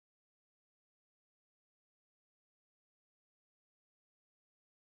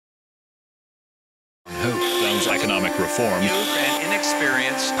Martens' economic reform. Youth and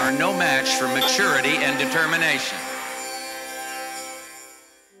inexperience are no match for maturity and determination.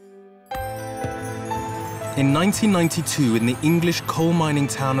 In 1992, in the English coal mining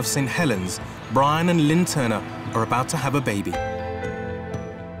town of St. Helens, Brian and Lynn Turner are about to have a baby.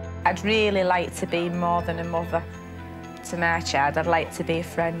 I'd really like to be more than a mother to my child. I'd like to be a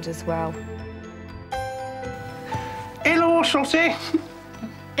friend as well. Hello, Saucy.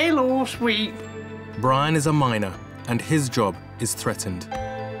 Hello, sweet. Brian is a miner, and his job is threatened.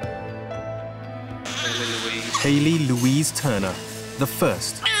 Hayley Louise Turner, the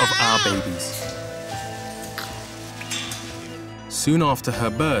first of our babies. Soon after her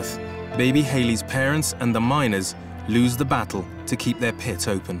birth, baby Hayley's parents and the miners lose the battle to keep their pit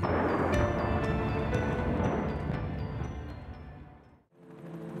open.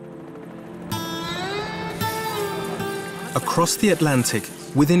 Across the Atlantic,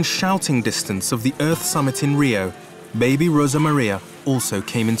 within shouting distance of the Earth Summit in Rio, baby Rosamaria also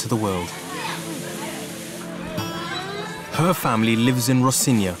came into the world. Her family lives in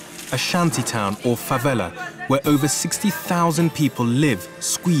Rosamaria, a shantytown or favela, where over 60,000 people live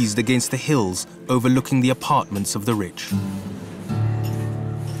squeezed against the hills overlooking the apartments of the rich.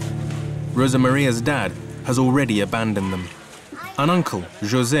 Rosamaria's dad has already abandoned them. An uncle,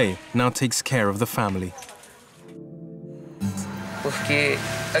 José, now takes care of the family.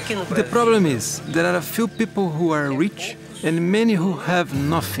 The problem is, there are a few people who are rich and many who have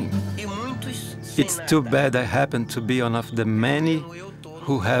nothing. It's too bad I happen to be one of the many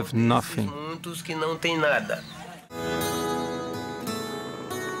who have nothing.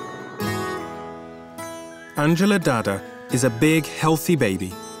 Angela Dada is a big, healthy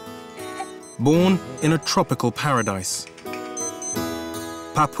baby, born in a tropical paradise,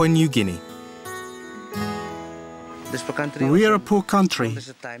 Papua New Guinea. We are a poor country,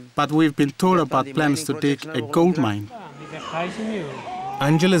 but we've been told about plans to dig a gold mine.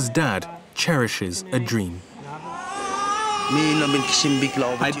 Angela's dad cherishes a dream.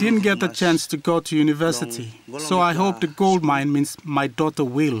 I didn't get the chance to go to university, so I hope the gold mine means my daughter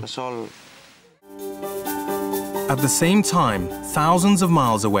will. At the same time, thousands of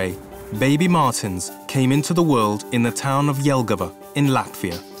miles away, baby Martens came into the world in the town of Jelgava in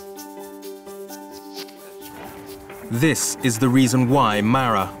Latvia. This is the reason why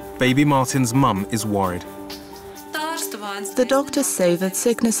Mara, baby Martin's mum, is worried. The doctors say that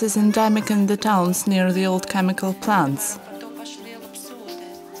sickness is endemic in the towns near the old chemical plants.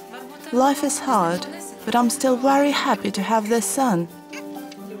 Life is hard, but I'm still very happy to have this son.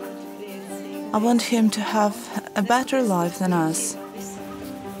 I want him to have a better life than us.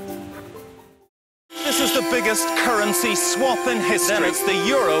 This is the biggest currency swap in history. Then it's the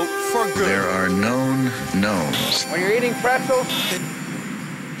euro for good. There are known knowns. When you're eating pretzels,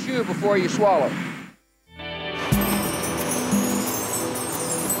 chew before you swallow.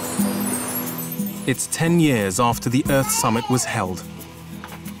 It's 10 years after the Earth Summit was held.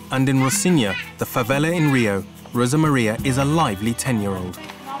 And in Rosamaria, the favela in Rio, Rosamaria is a lively 10-year-old.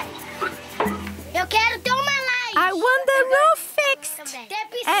 I want the roof fixed,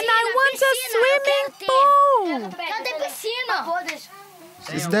 and I want a swimming pool.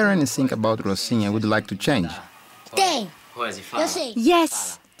 Is there anything about Rosamaria you would like to change?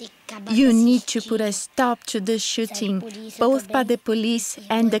 Yes. You need to put a stop to the shooting, both by the police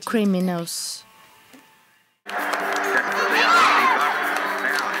and the criminals.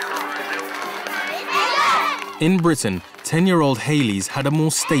 In Britain, 10-year-old Hayley's had a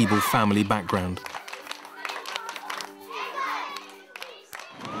more stable family background.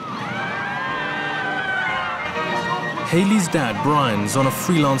 Hayley's dad, Brian's, on a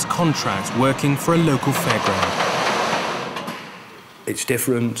freelance contract working for a local fairground. It's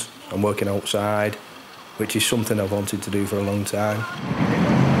different. I'm working outside, which is something I've wanted to do for a long time.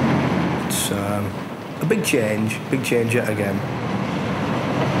 It's a big change yet again.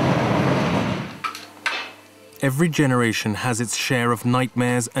 Every generation has its share of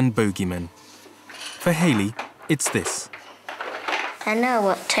nightmares and bogeymen. For Hayley, it's this. I know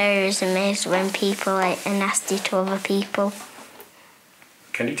what terrorism is when people are nasty to other people.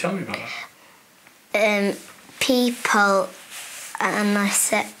 Can you tell me about that? People on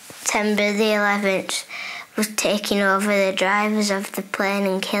September the 11th was taking over the drivers of the plane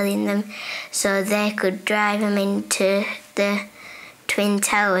and killing them so they could drive them into the Twin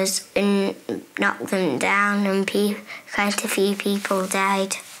Towers and knock them down, and quite a few people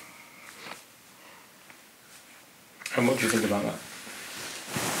died. And what do you think about that?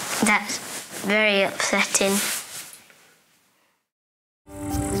 That's very upsetting.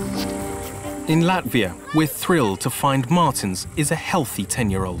 In Latvia, we're thrilled to find Martens is a healthy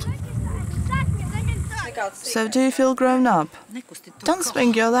 10-year-old. So do you feel grown up? Don't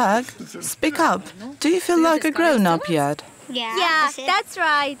swing your leg. Speak up. Do you feel like a grown-up yet? Yeah, that's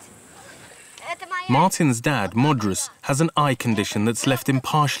right. Martin's dad, Modrus, has an eye condition that's left him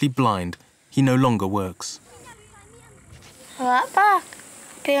partially blind. He no longer works. I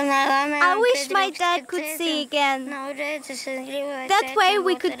wish my dad could see again. That way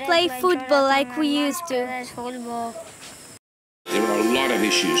we could play football like we used to. There are a lot of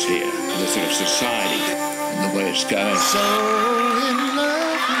issues here in the sort of society and the way it's going.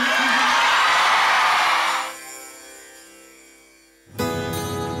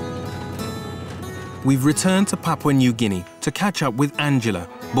 We've returned to Papua New Guinea to catch up with Angela,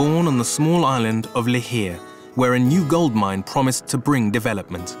 born on the small island of Lihir, where a new gold mine promised to bring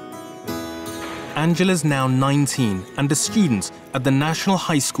development. Angela's now 19 and a student at the National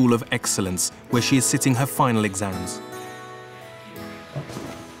High School of Excellence, where she is sitting her final exams.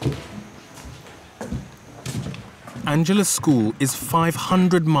 Angela's school is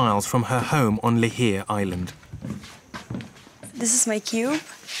 500 miles from her home on Lihir Island. This is my cube.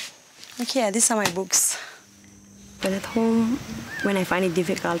 Okay, these are my books. But at home, when I find it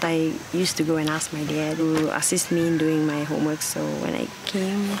difficult, I used to go and ask my dad to assist me in doing my homework. So when I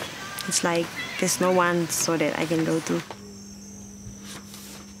came, it's like there's no one so that I can go to.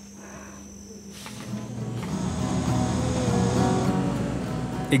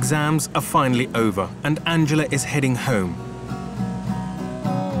 Exams are finally over and Angela is heading home.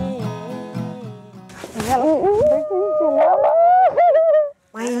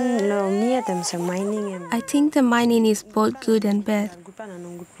 I think the mining is both good and bad.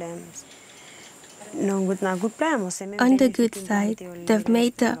 On the good side, they've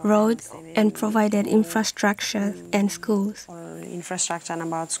made the roads and provided infrastructure and schools.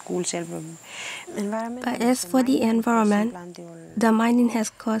 But as for the environment, the mining has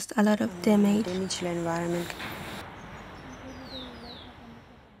caused a lot of damage.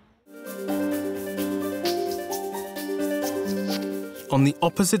 On the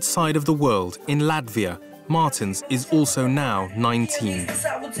opposite side of the world, in Latvia, Martens is also now 19.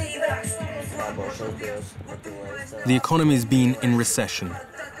 The economy's been in recession.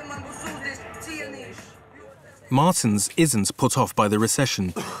 Martens isn't put off by the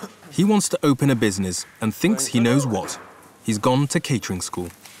recession. He wants to open a business and thinks he knows what. He's gone to catering school.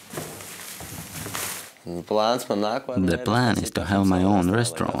 The plan is to have my own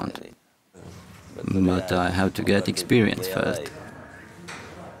restaurant, but I have to get experience first.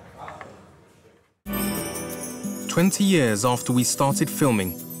 20 years after we started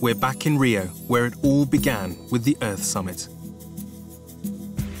filming, we're back in Rio, where it all began with the Earth Summit.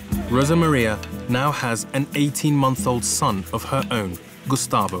 Rosamaria now has an 18-month-old son of her own,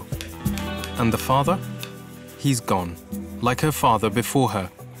 Gustavo. And the father? He's gone. Like her father before her,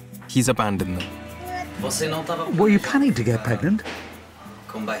 he's abandoned them. Were you planning to get pregnant?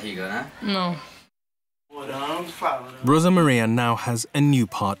 No. Rosamaria now has a new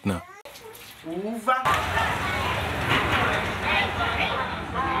partner.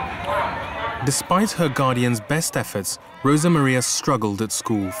 Despite her guardian's best efforts, Rosamaria struggled at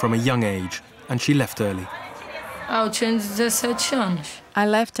school from a young age, and she left early. I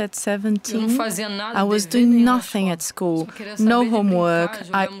left at 17. I was doing nothing at school, no homework.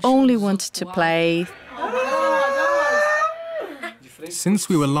 I only wanted to play. Since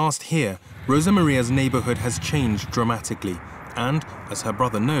we were last here, Rosamaria's neighborhood has changed dramatically, and, as her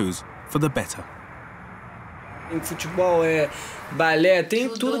brother knows, for the better.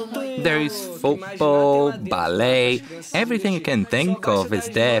 There is football, ballet, everything you can think of is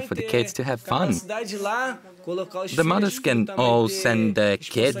there for the kids to have fun. The mothers can all send their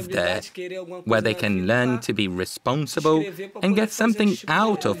kids there, where they can learn to be responsible and get something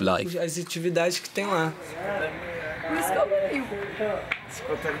out of life.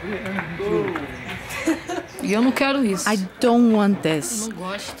 I don't want this.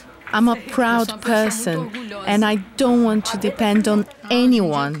 I'm a proud person, and I don't want to depend on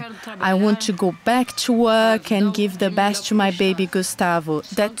anyone. I want to go back to work and give the best to my baby Gustavo.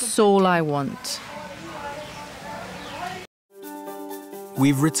 That's all I want.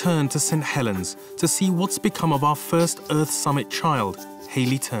 We've returned to St. Helens to see what's become of our first Earth Summit child,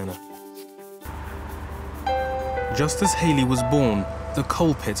 Hayley Turner. Just as Hayley was born, the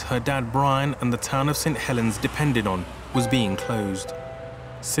coal pit her dad Brian and the town of St. Helens depended on was being closed.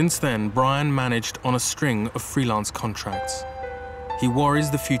 Since then, Brian managed on a string of freelance contracts. He worries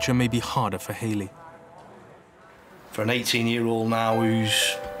the future may be harder for Hayley. For an 18-year-old now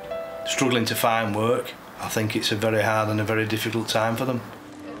who's struggling to find work, I think it's a very hard and a very difficult time for them.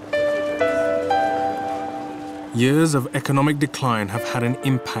 Years of economic decline have had an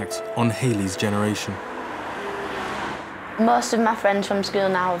impact on Hayley's generation. Most of my friends from school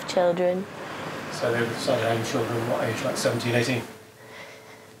now have children. So they've started having children, what age, like 17, 18?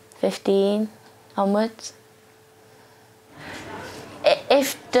 15 onwards.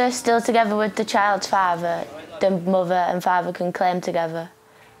 If they're still together with the child's father, the mother and father can claim together.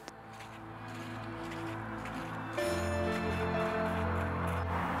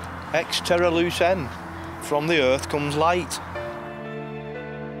 Ex terra loose end. From the earth comes light.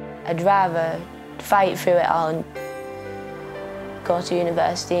 I'd rather fight through it all and go to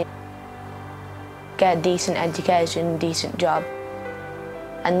university, get a decent education, decent job,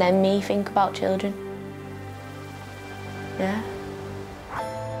 and then me think about children. Yeah.